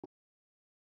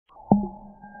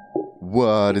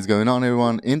What is going on,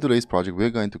 everyone? In today's project, we're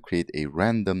going to create a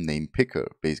random name picker.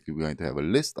 Basically, we're going to have a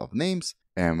list of names,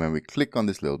 and when we click on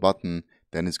this little button,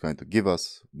 then it's going to give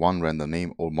us one random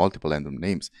name or multiple random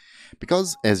names.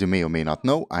 Because, as you may or may not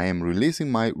know, I am releasing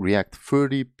my React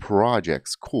 30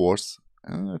 projects course.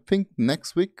 I think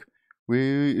next week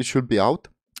it should be out.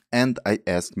 And I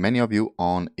asked many of you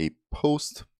on a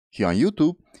post here on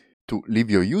YouTube to leave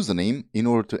your username in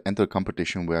order to enter a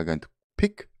competition. We are going to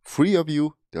pick 3 of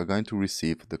you. They're going to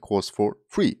receive the course for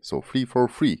free. So free for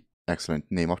free. Excellent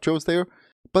name of choice there.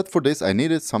 But for this, I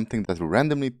needed something that will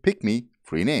randomly pick me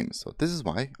 3 names. So this is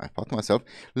why I thought to myself,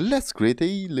 let's create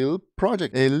a little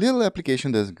project, a little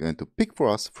application that's going to pick for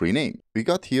us 3 names. We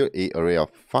got here an array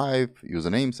of 5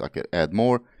 usernames. I could add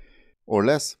more or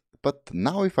less. But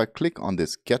now if I click on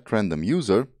this get random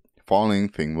user, following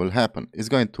thing will happen. It's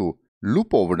going to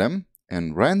loop over them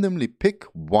and randomly pick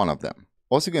one of them.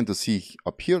 Also going to see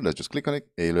up here, let's just click on it,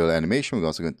 a little animation. We're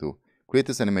also going to create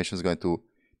this animation. It's going to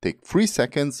take 3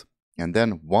 seconds and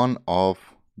then one of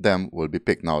them will be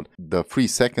picked. Now the 3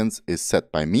 seconds is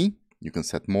set by me. You can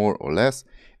set more or less.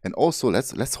 And also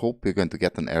let's hope we're going to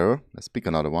get an error. Let's pick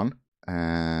another one.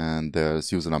 And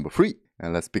there's user number 3.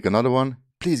 And let's pick another one.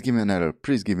 Please give me an error.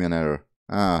 Please give me an error.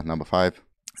 Number 5.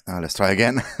 Let's try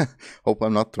again. Hope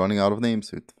I'm not running out of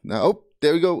names. Oh,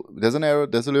 there we go. There's an error.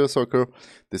 There's a little circle.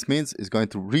 This means it's going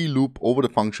to re-loop over the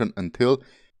function until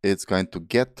it's going to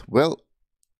get, well,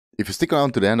 if you stick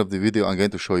around to the end of the video, I'm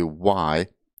going to show you why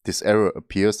this error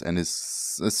appears, and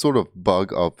it's a sort of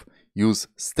bug of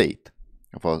useState,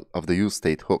 of the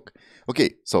useState hook.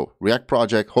 Okay, so React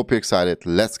project. Hope you're excited.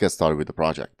 Let's get started with the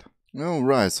project. All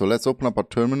right, so let's open up our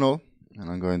terminal,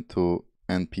 and I'm going to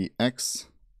npx,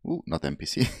 not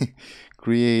npc,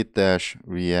 create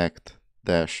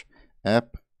 -react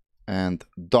app and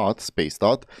space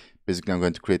dot. Basically, I'm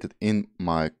going to create it in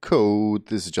my code.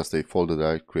 This is just a folder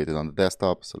that I created on the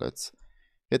desktop. So let's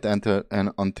hit enter. And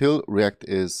until React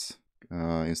is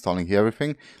installing here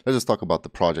everything, let's just talk about the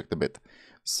project a bit.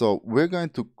 So we're going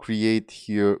to create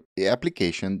here an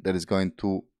application that is going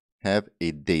to have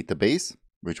a database,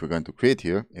 which we're going to create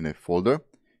here in a folder,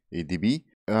 a DB.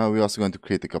 We're also going to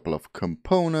create a couple of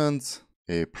components,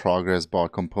 a progress bar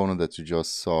component that you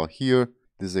just saw here.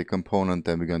 This is a component,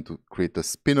 then we're going to create a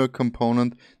spinner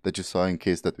component that you saw in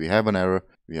case that we have an error.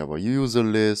 We have a user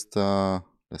list.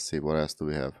 Let's see, what else do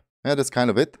we have? Yeah, that's kind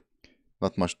of it.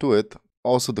 Not much to it.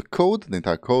 Also the code, the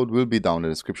entire code will be down in the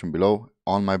description below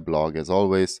on my blog as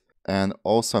always. And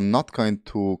also I'm not going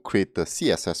to create the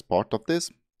CSS part of this.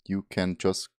 You can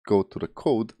just go to the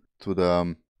code, to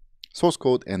the source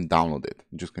code and download it.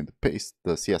 I'm just going to paste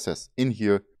the CSS in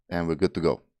here and we're good to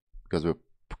go. Because we're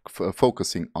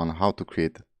focusing on how to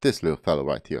create this little fellow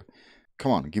right here.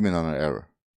 Come on, give me another error.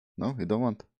 No, you don't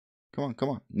want? Come on, come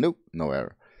on. Nope, no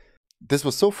error. This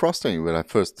was so frustrating when I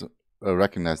first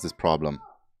recognized this problem.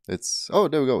 Oh,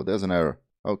 there we go. There's an error.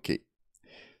 Okay.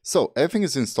 So everything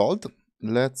is installed.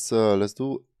 Let's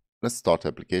start the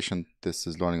application. This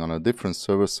is running on a different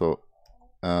server. So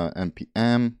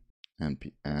npm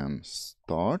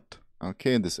start.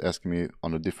 Okay, this is asking me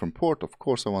on a different port. Of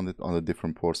course, I want it on a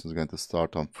different port, so it's going to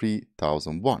start on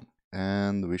 3001.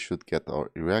 And we should get our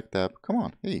React app. Come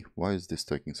on, hey, why is this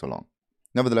taking so long?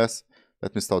 Nevertheless,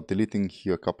 let me start deleting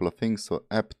here a couple of things. So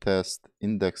app test,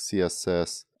 index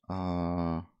CSS.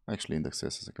 Actually, index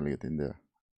CSS, I can get in there.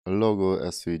 A logo,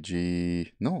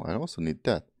 SVG. No, I also need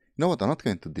that. You know what? I'm not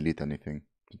going to delete anything.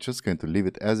 I'm just going to leave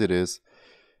it as it is.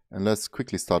 And let's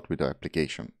quickly start with the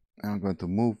application. I'm going to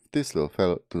move this little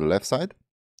fellow to the left side.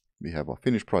 We have our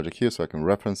finished project here, so I can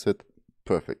reference it.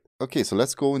 Perfect. Okay, so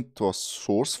let's go into our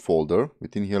source folder.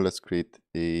 Within here, let's create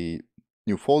a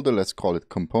new folder. Let's call it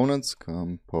components.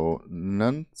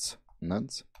 Components.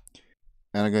 And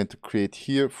I'm going to create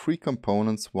here 3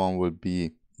 components. One will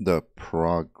be the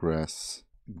progress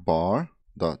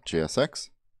bar.jsx,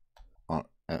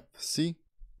 RFC.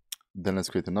 Then let's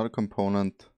create another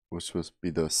component, which will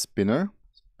be the spinner.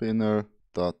 Spinner.jsx.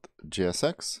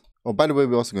 Oh, by the way,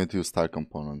 we're also going to use style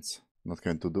components. I'm not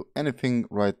going to do anything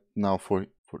right now for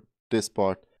this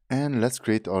part. And let's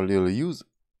create our little user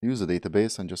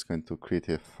database. I'm just going to create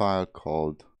a file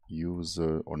called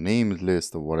user or name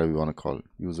list or whatever you want to call it.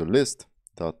 User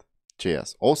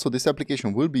list.js. Also, this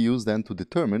application will be used then to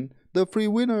determine the 3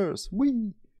 winners.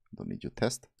 Whee! Don't need your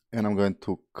test. And I'm going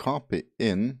to copy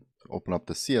in, open up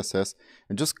the CSS,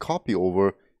 and just copy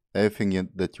over everything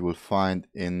that you will find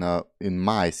in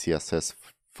my CSS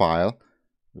file,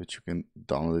 which you can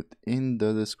download it in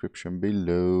the description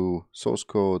below. Source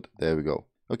code, there we go.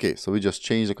 Okay, so we just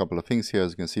changed a couple of things here.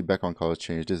 As you can see, background color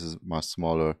changed. This is much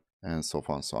smaller, and so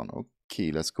far and so on.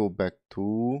 Okay, let's go back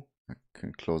to I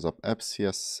can close up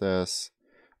app.css.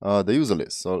 The user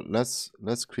list. So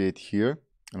let's create here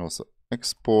and also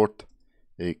export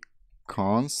a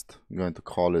const. I'm going to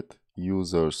call it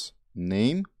users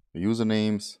name,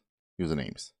 usernames,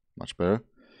 much better.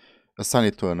 Assign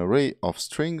it to an array of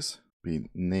strings, be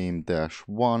name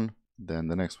 -1, then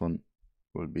the next one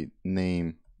will be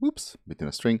name, between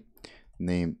a string,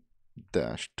 name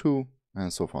 -2,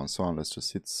 and so on and so on. Let's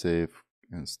just hit save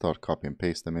and start copy and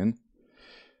paste them in.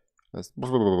 Let's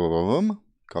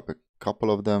copy a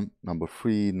couple of them, number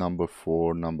 3, number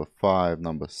 4, number 5,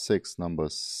 number 6, number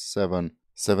 7,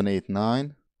 7, 8,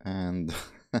 9, and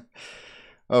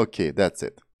okay, that's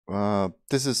it.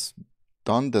 This is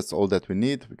done. That's all that we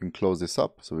need. We can close this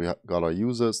up. So we got our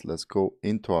users. Let's go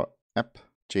into our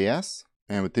App.js,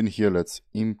 and within here, let's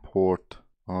import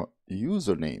our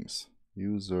usernames.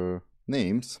 And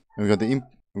we're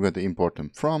going to import them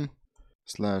from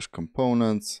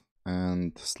 /components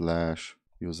and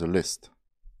 /userList.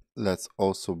 Let's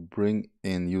also bring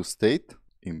in useState.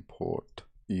 Import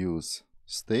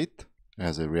useState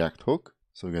as a React hook.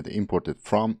 So we're going to import it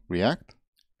from React.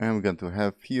 And we're going to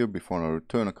have here, before I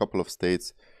return, a couple of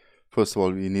states. First of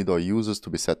all, we need our users to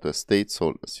be set to a state. So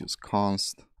let's use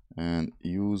const and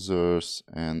users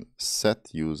and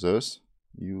set users.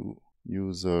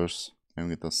 Users. And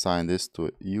we're going to assign this to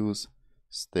a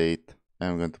useState.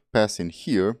 And we're going to pass in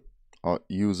here our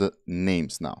user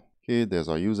names now. Okay, there's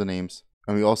our usernames.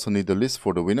 And we also need the list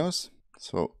for the winners.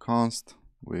 So const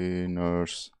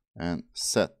winners and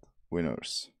set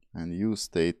winners and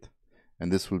useState.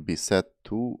 And this will be set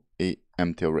to a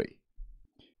empty array.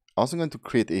 Also going to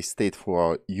create a state for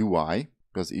our UI,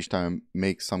 because each time I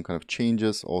make some kind of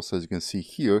changes, also as you can see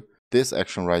here, this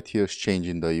action right here is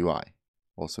changing the UI.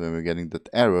 Also when we're getting that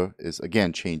error is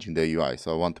again changing the UI.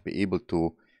 So I want to be able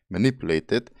to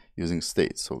manipulate it using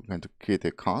state. So I'm going to create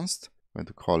a const. I'm going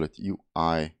to call it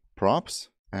UI props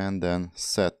and then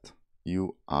set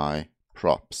UI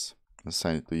props.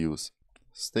 Assign it to use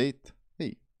state.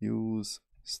 Hey, use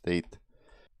state.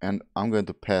 And I'm going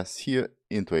to pass here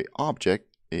into an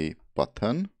object a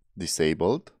button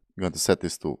disabled. I'm going to set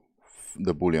this to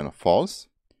the boolean of false.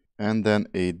 And then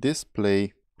a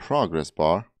display progress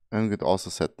bar. And I'm going to also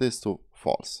set this to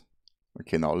false.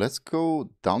 Okay, now let's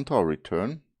go down to our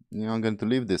return. I'm going to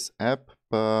leave this app,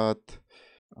 but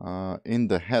in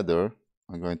the header,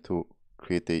 I'm going to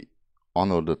create a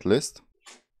unordered list.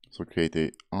 So create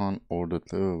a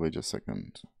unordered, wait just a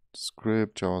second,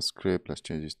 script, JavaScript, let's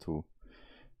change this to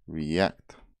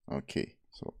React. Okay,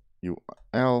 so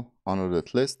URL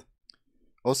unordered list.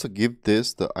 Also give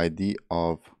this the ID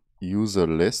of user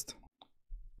list.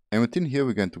 And within here,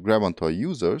 we're going to grab onto our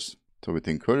users. So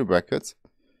within curly brackets,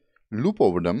 loop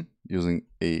over them using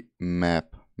a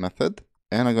map method.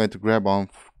 And I'm going to grab on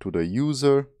to the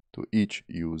user, to each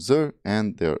user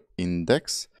and their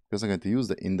index, because I'm going to use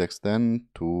the index then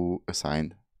to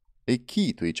assign a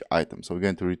key to each item. So we're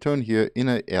going to return here in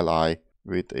a li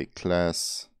with a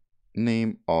class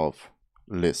name of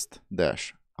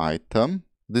list-item.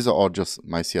 These are all just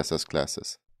my CSS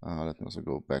classes. Let me also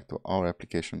go back to our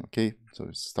application. Okay, so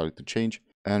it's started to change.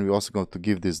 And we're also going to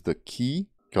give this the key,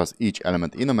 because each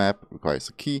element in a map requires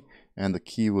a key, and the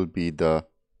key will be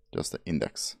just the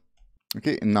index.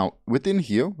 Okay, and now within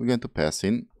here, we're going to pass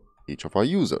in each of our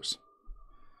users.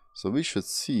 So we should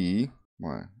see,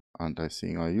 why aren't I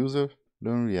seeing our user?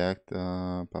 Learn React,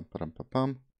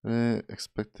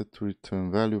 expected to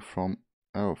return value from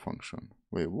arrow function.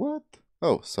 Wait, what?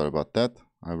 Oh, sorry about that.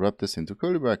 I wrapped this into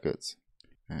curly brackets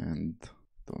and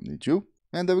don't need you.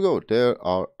 And there we go. There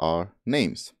are our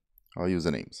names, our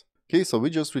usernames. Okay, so we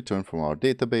just returned from our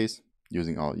database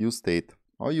using our useState,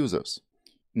 our users.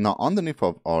 Now underneath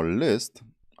of our list,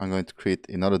 I'm going to create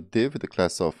another div with the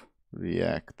class of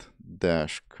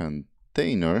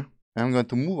React-container. And I'm going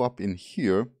to move up in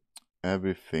here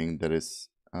everything that is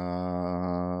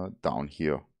down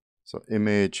here. So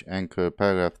image, anchor,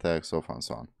 paragraph tag, so on and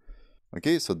so on.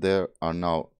 Okay, so there are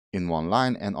now in one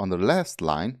line, and on the last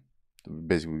line,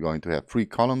 basically we're going to have 3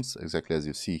 columns, exactly as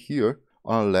you see here.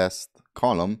 On our last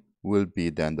column will be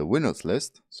then the winners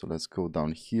list. So let's go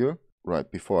down here, right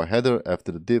before our header,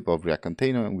 after the div of React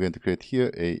container, I'm going to create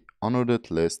here a unordered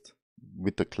list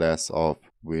with the class of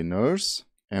winners.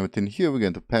 And within here, we're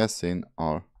going to pass in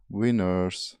our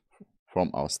winners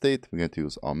from our state. We're going to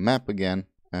use our map again,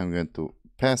 and we're going to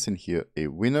pass in here a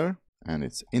winner and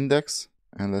its index.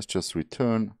 And let's just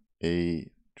return a,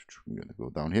 we're going to go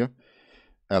down here,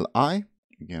 li.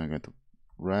 Again, I'm going to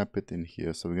wrap it in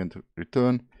here. So we're going to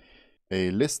return a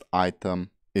list item.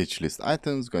 Each list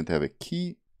item is going to have a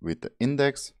key with the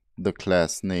index, the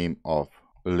class name of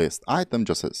list item,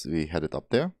 just as we had it up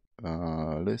there.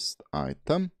 list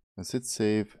item. Let's hit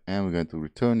save, and we're going to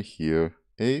return here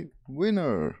a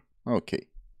winner. Okay,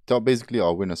 so basically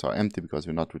our winners are empty because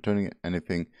we're not returning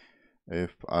anything.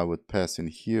 If I would pass in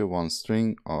here one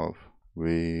string of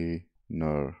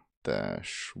winner-1,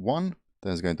 then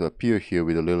it's going to appear here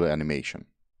with a little animation.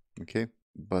 Okay,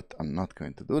 but I'm not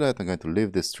going to do that. I'm going to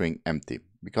leave this string empty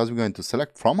because we're going to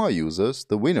select from our users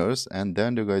the winners, and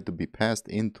then they're going to be passed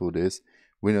into this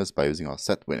winners by using our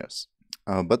set winners.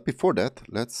 But before that,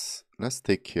 let's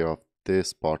take care of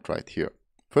this part right here.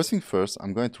 First thing first,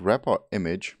 I'm going to wrap our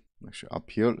image actually up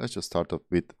here. Let's just start up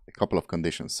with a couple of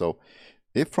conditions. So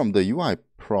if from the UI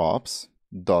props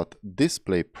dot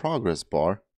display progress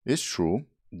bar is true,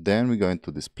 then we're going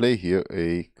to display here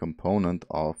a component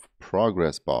of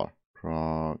progress bar.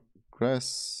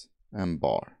 Progress and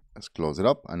bar. Let's close it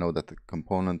up. I know that the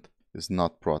component is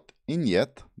not brought in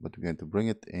yet, but we're going to bring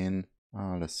it in.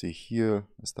 Let's see here.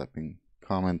 Let's type in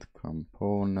comment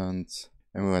components,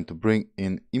 and we're going to bring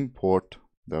in import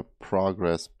the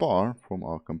progress bar from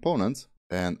our components.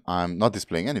 And I'm not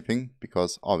displaying anything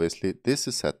because obviously this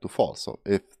is set to false. So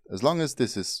as long as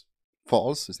this is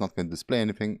false, it's not going to display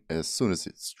anything. As soon as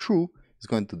it's true, it's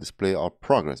going to display our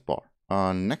progress bar.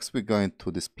 Next, we're going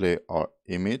to display our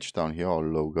image down here, our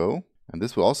logo. And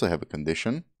this will also have a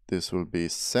condition. This will be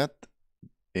set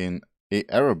in a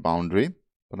error boundary,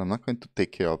 but I'm not going to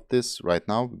take care of this right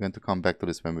now. We're going to come back to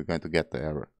this when we're going to get the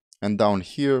error. And down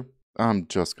here, I'm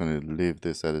just going to leave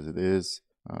this as it is.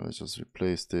 Let's just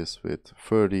replace this with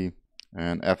 30.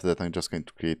 And after that, I'm just going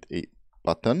to create a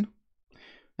button.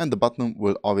 And the button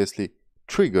will obviously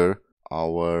trigger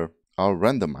our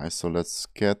randomize. So let's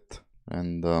get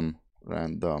random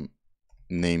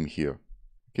name here.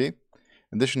 Okay.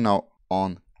 And this should now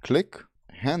on click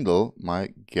handle my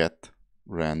get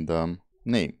random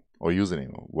name or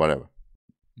username or whatever.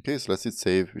 Okay, so let's hit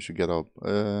save. We should get up.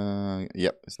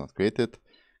 Yep, it's not created.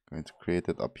 I'm going to create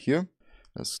it up here.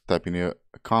 Let's type in here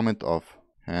a comment of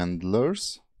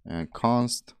handlers and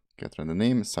const get random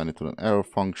name, assign it to an arrow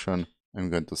function. I'm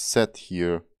going to set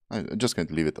here. I'm just going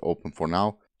to leave it open for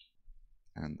now,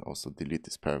 and also delete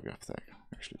this paragraph tag.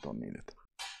 Actually, don't need it.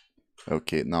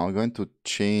 Okay, now I'm going to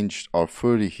change our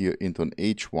 30 here into an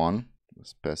H1.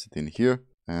 Let's pass it in here,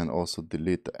 and also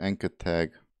delete the anchor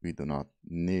tag. We do not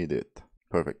need it.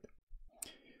 Perfect.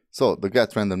 So the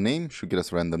get random name should get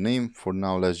us a random name. For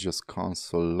now, let's just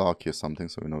console log here something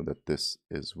so we know that this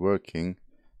is working.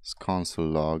 Let's console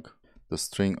log the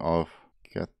string of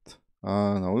get.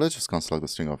 No, let's just console log the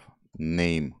string of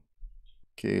name.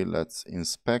 Okay, let's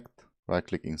inspect. Right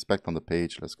click inspect on the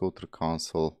page. Let's go to the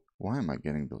console. Why am I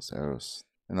getting those errors?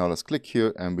 And now let's click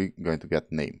here and we're going to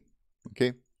get name.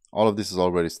 Okay, all of this is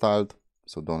already styled,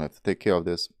 so don't have to take care of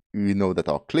this. We know that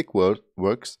our click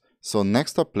works. So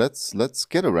next up, let's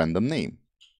get a random name.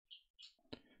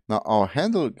 Now our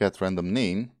handle get random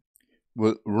name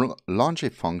will launch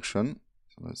a function.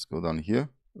 So let's go down here,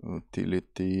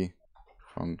 utility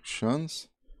functions,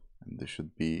 and this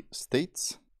should be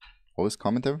states. Always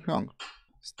comment everything wrong.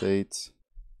 States.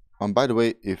 And by the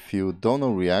way, if you don't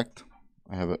know React,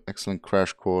 I have an excellent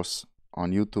crash course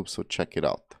on YouTube, so check it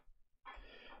out.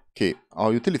 Okay,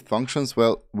 our utility functions.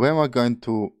 Well, when I'm going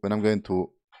to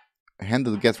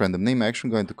handle get random name, I'm actually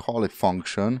going to call a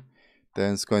function.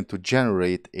 Then it's going to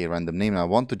generate a random name. And I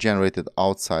want to generate it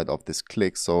outside of this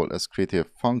click. So let's create a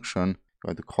function. I'm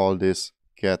going to call this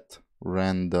get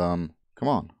random. Come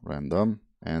on, random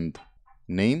and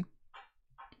name.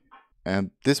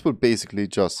 And this will basically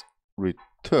just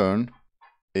return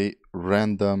a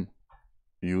random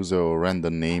user or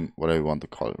random name, whatever you want to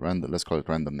call it. Random. Let's call it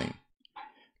random name.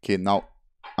 Okay, now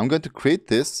I'm going to create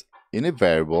this in a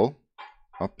variable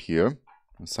up here,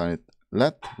 assign it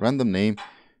let random name,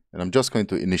 and I'm just going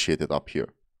to initiate it up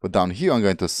here. But down here, I'm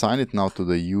going to assign it now to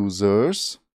the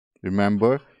users.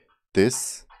 Remember, the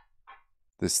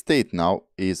state now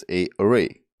is a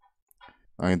array.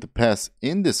 I'm going to pass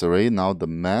in this array now the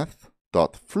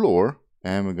math.floor,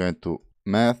 and we're going to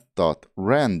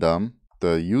math.random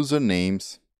the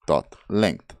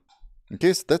usernames.length.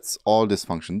 Okay, so that's all this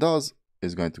function does,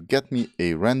 is going to get me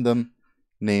a random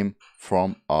name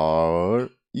from our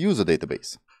user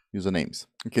database, usernames.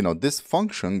 Okay, now this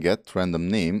function get random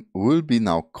name will be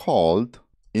now called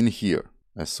in here.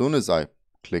 As soon as I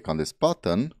click on this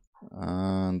button,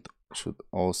 and should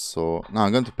also, now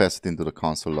I'm going to pass it into the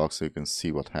console log so you can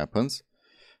see what happens.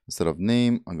 Instead of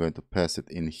name, I'm going to pass it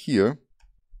in here.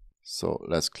 So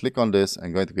let's click on this.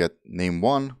 I'm going to get name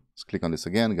 1. Let's click on this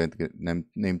again. I'm going to get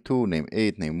name 2, name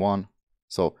 8, name 1.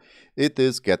 So it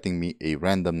is getting me a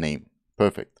random name.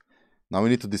 Perfect. Now we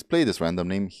need to display this random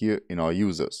name here in our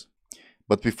users.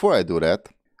 But before I do that,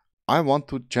 I want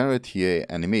to generate here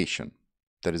an animation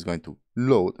that is going to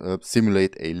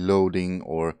simulate a loading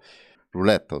or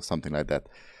roulette or something like that.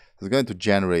 So it's going to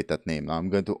generate that name. Now I'm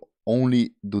going to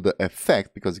only do the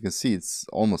effect because you can see it's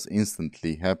almost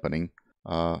instantly happening.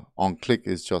 On click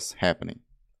is just happening.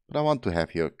 But I want to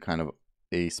have here kind of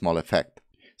a small effect.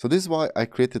 So this is why I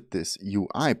created this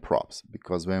UI props,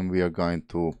 because when we are going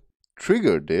to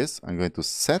trigger this, I'm going to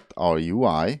set our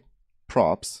UI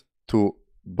props to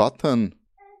button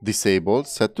disabled,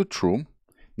 set to true.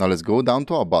 Now let's go down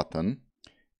to our button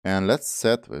and let's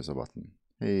set, where's the button?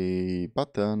 Hey,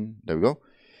 button, there we go.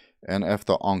 And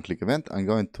after on click event, I'm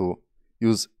going to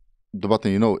use the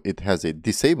button, you know, it has a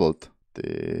disabled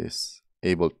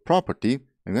property.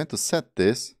 I'm going to set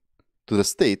this to the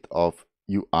state of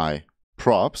UI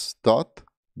props dot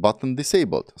button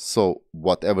disabled. So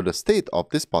whatever the state of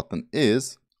this button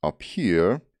is up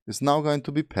here is now going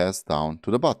to be passed down to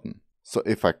the button. So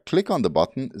if I click on the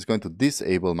button, it's going to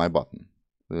disable my button.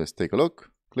 Let's take a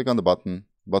look. Click on the button.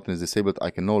 Button is disabled.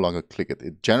 I can no longer click it.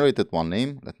 It generated one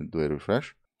name. Let me do a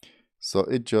refresh. So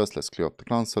it just, let's clear up the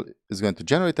console. It's going to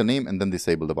generate a name and then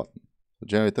disable the button. So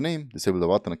generate the name, disable the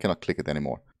button. I cannot click it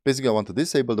anymore. Basically, I want to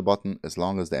disable the button as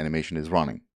long as the animation is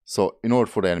running. So in order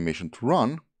for the animation to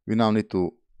run, we now need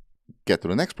to get to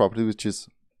the next property, which is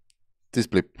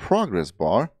display progress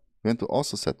bar. We're going to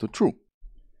also set to true.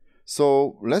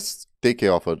 So let's take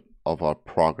care of our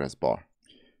progress bar.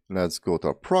 Let's go to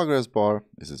our progress bar.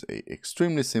 This is an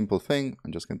extremely simple thing.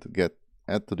 I'm just going to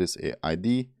add to this a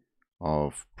ID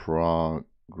of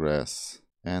progress.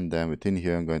 And then within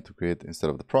here, I'm going to create, instead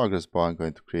of the progress bar, I'm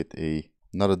going to create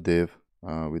another div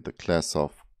with the class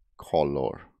of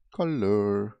color.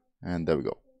 And there we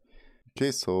go.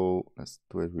 Okay, so let's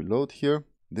do a reload here.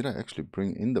 Did I actually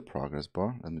bring in the progress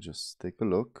bar? Let me just take a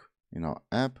look. In our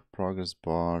app, progress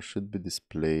bar should be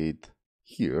displayed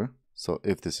here. So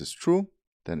if this is true,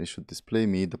 then it should display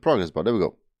me the progress bar. There we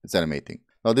go. It's animating.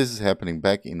 Now this is happening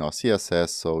back in our CSS,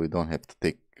 so we don't have to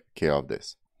take care of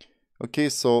this. Okay,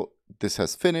 so this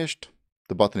has finished.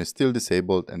 The button is still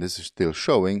disabled and this is still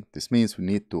showing. This means we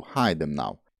need to hide them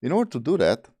now. In order to do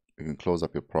that, you can close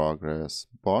up your progress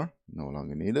bar. No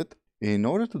longer need it. In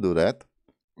order to do that,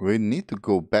 we need to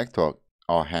go back to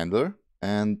our handler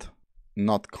and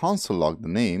not console log the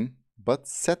name, but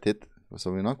set it.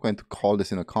 So we're not going to call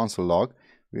this in a console log.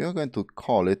 We are going to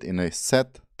call it in a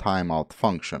setTimout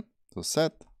function. So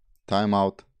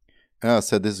setTimout. And as I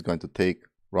said, this is going to take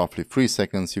roughly 3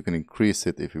 seconds. You can increase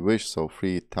it if you wish. So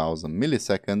 3000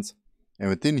 milliseconds. And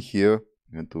within here,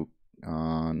 I'm going to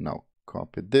now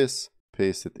copy this,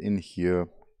 paste it in here,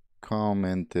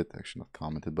 comment it, actually not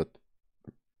comment it, but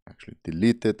actually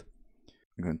delete it.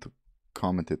 I'm going to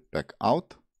comment it back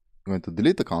out. I'm going to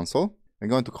delete the console. I'm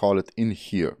going to call it in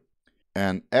here.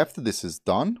 And after this is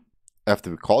done,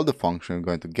 after we call the function, we're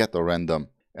going to get a random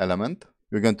element.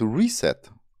 We're going to reset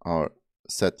our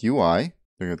set UI.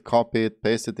 We're going to copy it,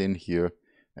 paste it in here,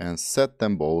 and set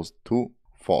them both to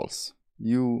false.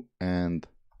 U and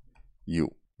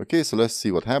U. Okay, so let's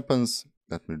see what happens.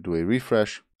 Let me do a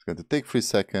refresh. It's going to take 3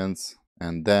 seconds,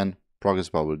 and then progress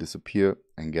bar will disappear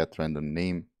and get random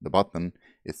name. The button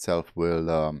itself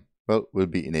will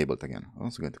be enabled again. I'm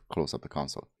also going to close up the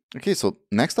console. Okay, so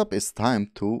next up is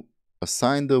time to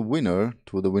assign the winner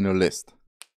to the winner list.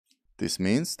 This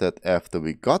means that after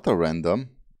we got a random,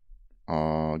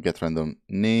 get random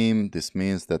name, this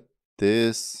means that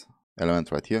this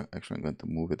element right here, actually I'm going to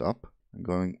move it up. I'm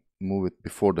going to move it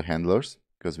before the handlers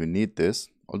because we need this,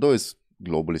 although it's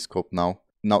globally scoped now.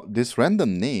 Now this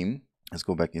random name, let's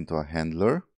go back into our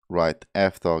handler right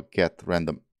after get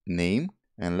random name,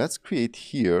 and let's create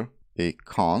here a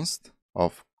const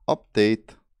of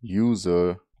update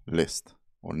user list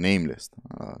or name list.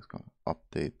 It's called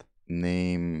update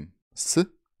names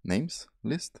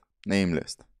list.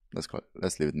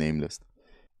 Let's leave it name list.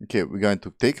 Okay, we're going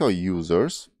to take our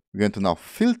users. We're going to now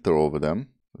filter over them.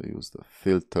 We use the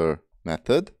filter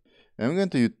method, and we're going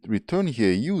to return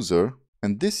here user,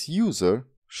 and this user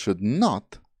should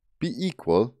not be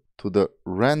equal to the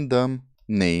random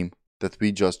name that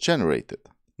we just generated.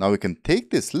 Now we can take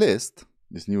this list,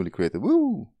 this newly created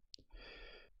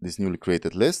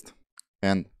list,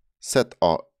 and set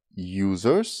our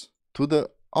users to the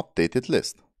updated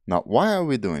list. Now, why are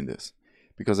we doing this?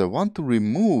 Because I want to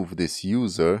remove this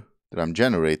user that I'm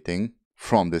generating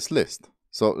from this list.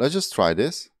 So let's just try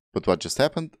this. But what just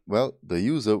happened? Well, the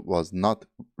user was not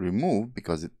removed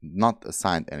because it's not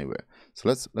assigned anywhere. So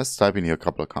let's type in here a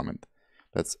couple of comments.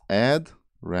 Let's add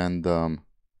random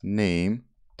name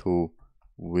to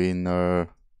winner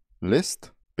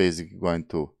list. Basically going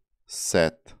to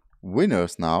set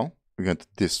winners now. we're going to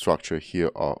this structure here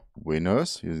are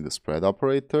winners using the spread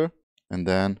operator, and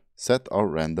then set our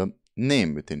random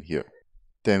name within here.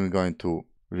 Then we're going to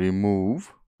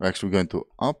remove, actually we're going to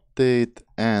update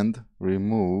and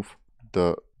remove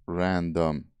the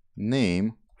random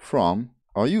name from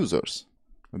our users.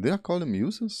 Did I call them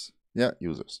users? Yeah,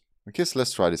 users. Okay, so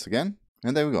let's try this again.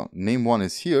 And there we go. Name 1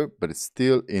 is here, but it's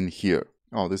still in here.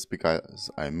 Oh, this is because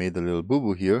I made a little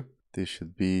boo-boo here. This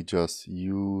should be just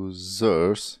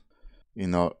users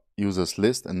in our users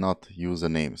list and not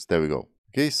usernames. There we go.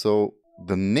 Okay, so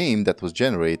the name that was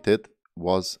generated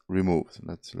was removed.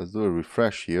 Let's do a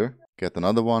refresh here. Get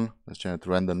another one. Let's generate a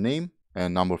random name.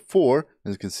 And number 4,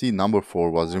 as you can see, number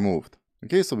 4 was removed.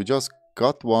 Okay, so we just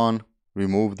got one,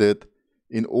 removed it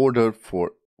in order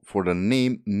for the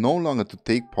name no longer to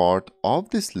take part of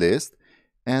this list.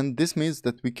 And this means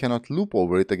that we cannot loop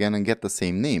over it again and get the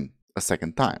same name a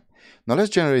second time. Now let's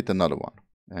generate another one.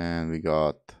 And we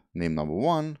got name number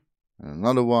 1, and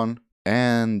another one,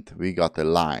 and we got a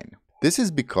line. This is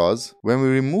because when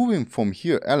we're removing from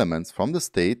here elements from the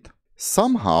state,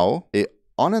 somehow a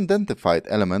unidentified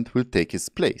element will take its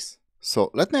place.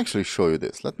 So let me actually show you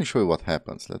this. Let me show you what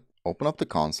happens. Let's open up the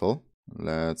console.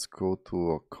 Let's go to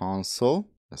our console.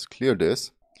 Let's clear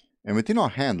this. And within our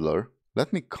handler,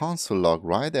 let me console log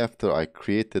right after I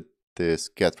created this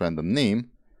get random name,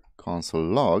 console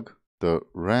log the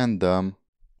random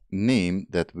name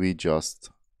that we just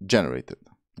generated.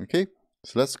 Okay,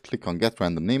 so let's click on get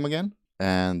random name again,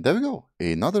 and there we go,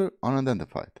 another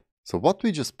unidentified. So what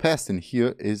we just passed in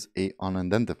here is a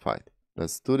unidentified.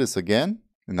 Let's do this again,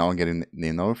 and now I'm getting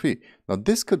name number 3. Now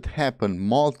this could happen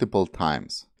multiple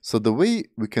times. So the way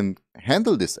we can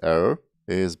handle this error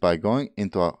is by going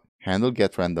into our handle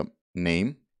get random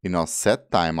name in our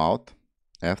setTimout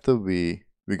after we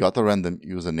got a random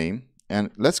username,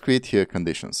 and let's create here a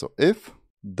condition. So if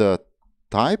the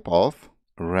type of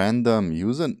random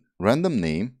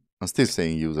name, I'm still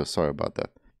saying user, sorry about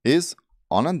that, is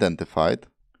unidentified,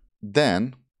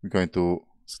 then we're going to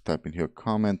type in here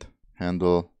comment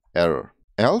handle error.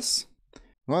 Else,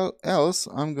 well, else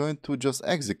I'm going to just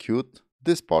execute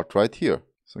this part right here.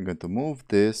 So I'm going to move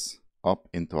this up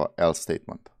into our else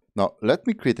statement. Now let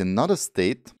me create another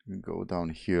state. Go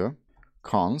down here,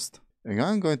 const, and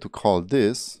I'm going to call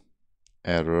this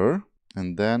error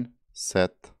and then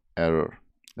set error.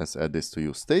 Let's add this to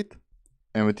useState.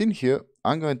 And within here,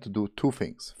 I'm going to do two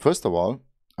things. First of all,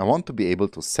 I want to be able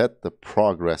to set the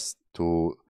progress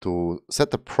to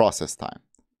set the process time.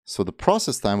 So the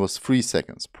process time was 3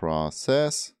 seconds.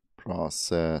 Process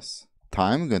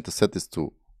time. I'm going to set this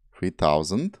to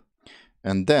 3000.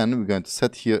 And then we're going to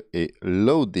set here a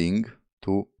loading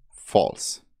to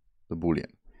false, the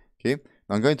boolean. Okay.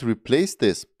 Now I'm going to replace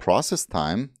this process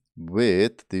time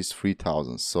with these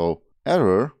 3000. So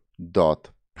error dot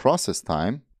process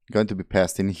time going to be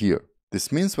passed in here.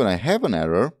 This means when I have an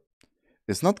error,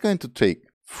 it's not going to take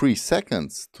 3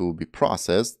 seconds to be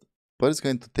processed, but it's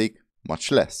going to take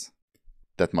much less.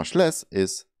 That much less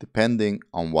is depending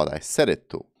on what I set it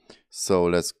to. So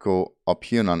let's go up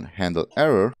here on handle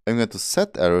error. I'm going to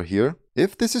set error here.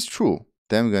 If this is true,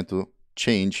 then we're going to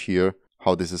change here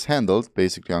how this is handled.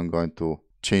 Basically, I'm going to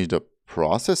change the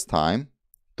process time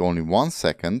to only 1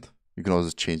 second. You can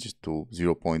also change it to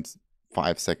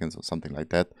 0.5 seconds or something like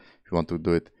that if you want to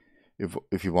do it,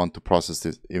 if you want to process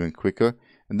this even quicker.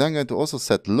 And then I'm going to also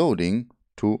set loading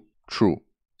to true.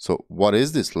 So what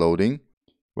is this loading?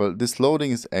 Well, this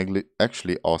loading is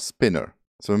actually our spinner.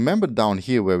 So remember down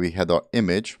here where we had our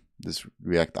image, this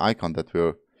React icon that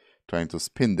we're trying to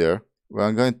spin there, where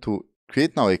I'm going to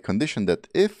create now a condition that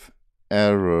if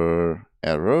error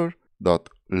dot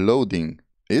loading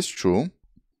is true,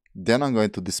 then I'm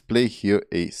going to display here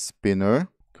a spinner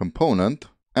component,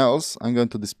 else I'm going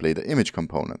to display the image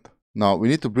component. Now we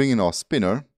need to bring in our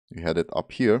spinner, we had it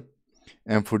up here,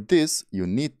 and for this you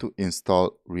need to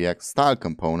install React style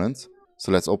components.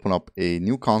 So let's open up a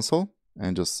new console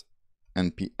and just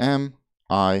npm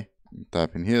I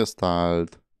type in here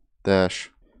styled dash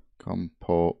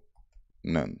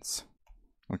components.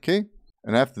 Okay,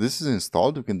 and after this is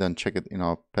installed, we can then check it in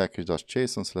our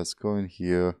package.json. So let's go in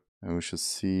here and we should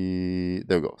see,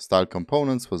 there we go, style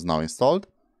components was now installed.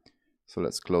 So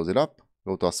let's close it up,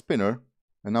 go to our spinner,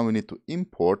 and now we need to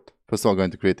import. First of all, I'm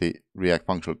going to create a React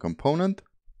functional component.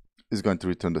 It's going to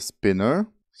return the spinner.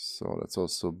 So let's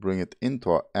also bring it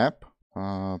into our app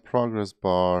progress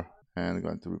bar, and I'm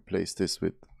going to replace this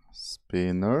with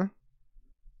spinner.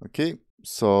 Okay,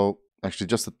 so actually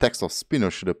just the text of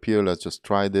spinner should appear. Let's just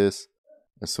try this.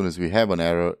 As soon as we have an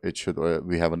error, it should,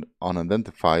 we have an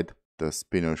unidentified, the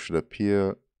spinner should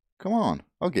appear. Come on.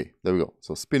 Okay, there we go.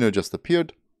 So spinner just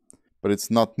appeared. but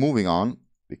it's not moving on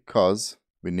because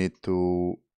we need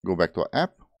to go back to our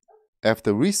app.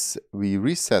 After we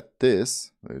reset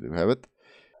this, where do we have it,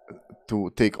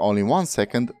 to take only 1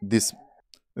 second, this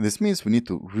means we need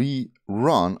to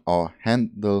rerun our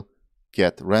handle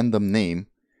get random name.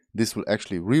 This will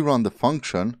actually rerun the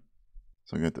function.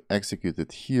 So I'm going to execute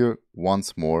it here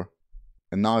once more.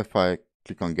 And now if I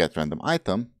click on get random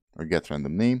item or get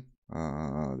random name,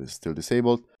 this is still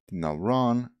disabled. Now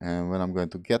run, and when I'm going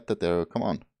to get that error, come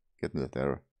on, get me that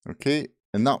error. Okay,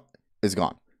 and now it's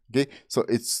gone. Okay, so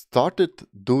it started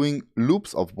doing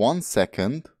loops of 1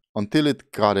 second until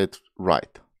it got it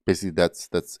right. Basically, that's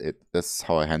it. That's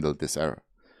how I handled this error.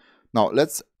 Now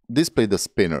let's display the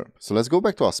spinner. So let's go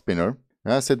back to our spinner.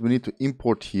 As I said, we need to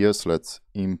import here. So let's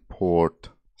import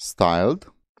styled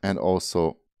and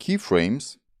also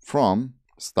keyframes from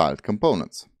styled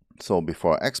components. So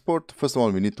before I export, first of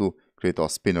all, we need to create our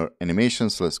spinner animation.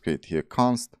 So let's create here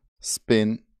const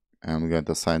spin, and we're going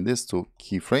to assign this to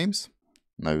keyframes.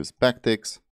 Now use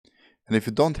backticks. And if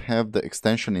you don't have the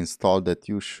extension installed, that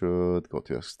you should go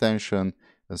to your extension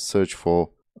and search for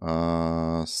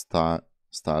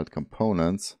styled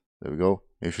components. There we go.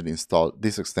 You should install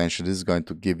this extension. This is going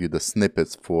to give you the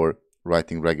snippets for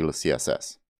writing regular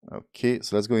CSS. Okay,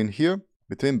 so let's go in here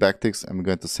between backticks, and we're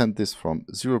going to send this from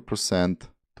 0%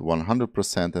 to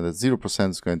 100%, and at 0%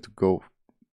 is going to go,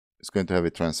 it's going to have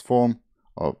a transform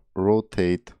of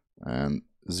rotate and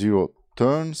 0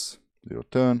 turn,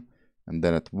 and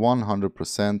then at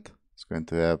 100% it's going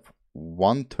to have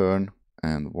 1 turn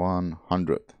and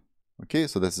 100. Okay,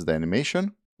 so this is the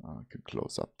animation. I can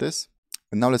close up this.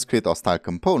 And now let's create our style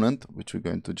component, which we're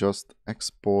going to just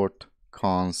export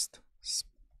const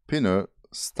spinner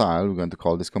style. We're going to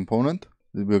call this component.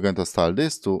 We're going to style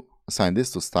this to assign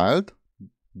this to styled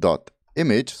dot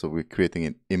image. So we're creating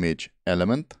an image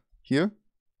element here,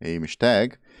 an image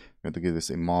tag. We're going to give this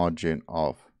a margin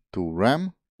of 2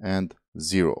 rem and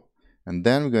 0. And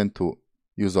then we're going to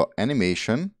use our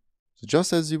animation. So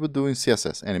just as you would do in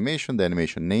CSS, animation, the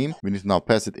animation name, we need to now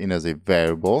pass it in as a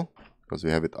variable because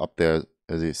we have it up there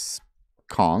as a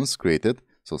const created.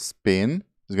 So spin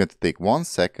is going to take 1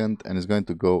 second and is going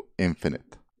to go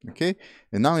infinite. Okay,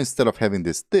 and now instead of having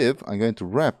this div, I'm going to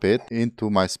wrap it into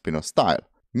my spinner style,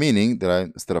 meaning that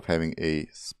instead of having a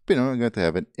spinner, I'm going to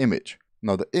have an image.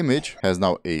 Now the image has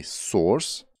now a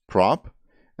source prop,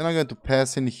 and I'm going to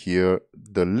pass in here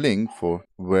the link for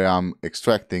where I'm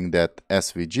extracting that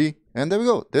SVG, and there we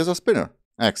go, there's a spinner.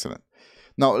 Excellent.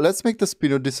 Now let's make the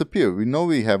spinner disappear. We know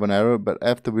we have an error, but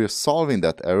after we're solving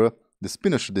that error, the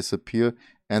spinner should disappear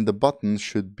and the button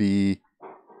should be,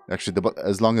 actually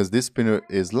as long as this spinner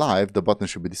is live, the button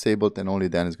should be disabled, and only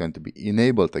then it's going to be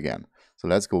enabled again. So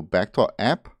let's go back to our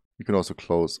app. You can also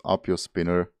close up your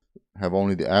spinner, have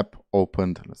only the app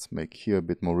opened. Let's make here a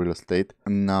bit more real estate.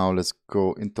 And now let's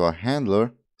go into our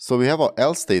handler. So we have our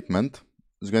else statement.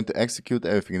 It's going to execute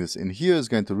everything that's in here. It's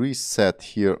going to reset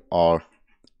here our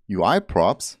UI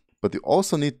props, but we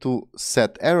also need to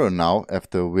set error now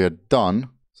after we're done.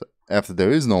 So after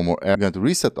there is no more error, we're going to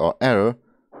reset our error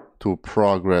to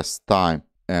progress time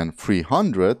and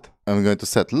 300, and we're going to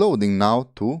set loading now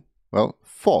to, well,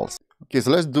 false. Okay, so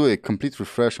let's do a complete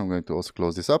refresh. I'm going to also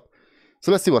close this up.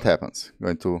 So let's see what happens. I'm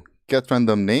going to get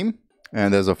random name,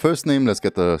 and there's our first name. Let's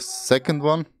get a second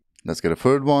one. Let's get a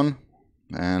third one,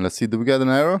 and let's see, do we get an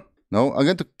error? No, I'm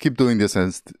going to keep doing this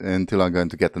until I'm going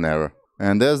to get an error.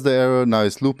 And there's the error. Now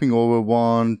it's looping over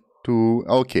 1, 2.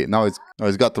 Okay, now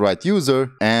it's got the right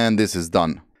user, and this is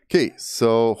done. Okay,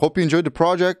 so hope you enjoyed the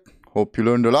project. Hope you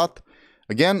learned a lot.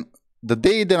 Again, the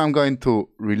day that I'm going to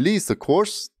release the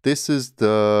course, this is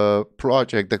the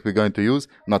project that we're going to use.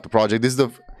 Not the project, this is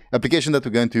the application that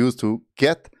we're going to use to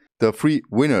get the free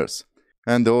winners.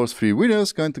 And those free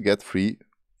winners are going to get free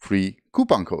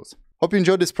coupon codes. Hope you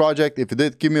enjoyed this project. If you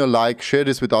did, give me a like, share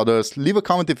this with others. Leave a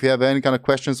comment if you have any kind of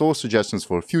questions or suggestions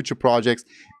for future projects.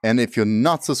 And if you're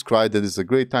not subscribed, that is a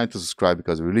great time to subscribe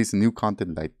because we release new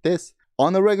content like this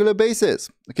on a regular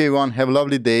basis. Okay, everyone, have a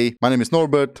lovely day. My name is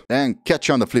Norbert, and catch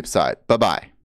you on the flip side. Bye-bye.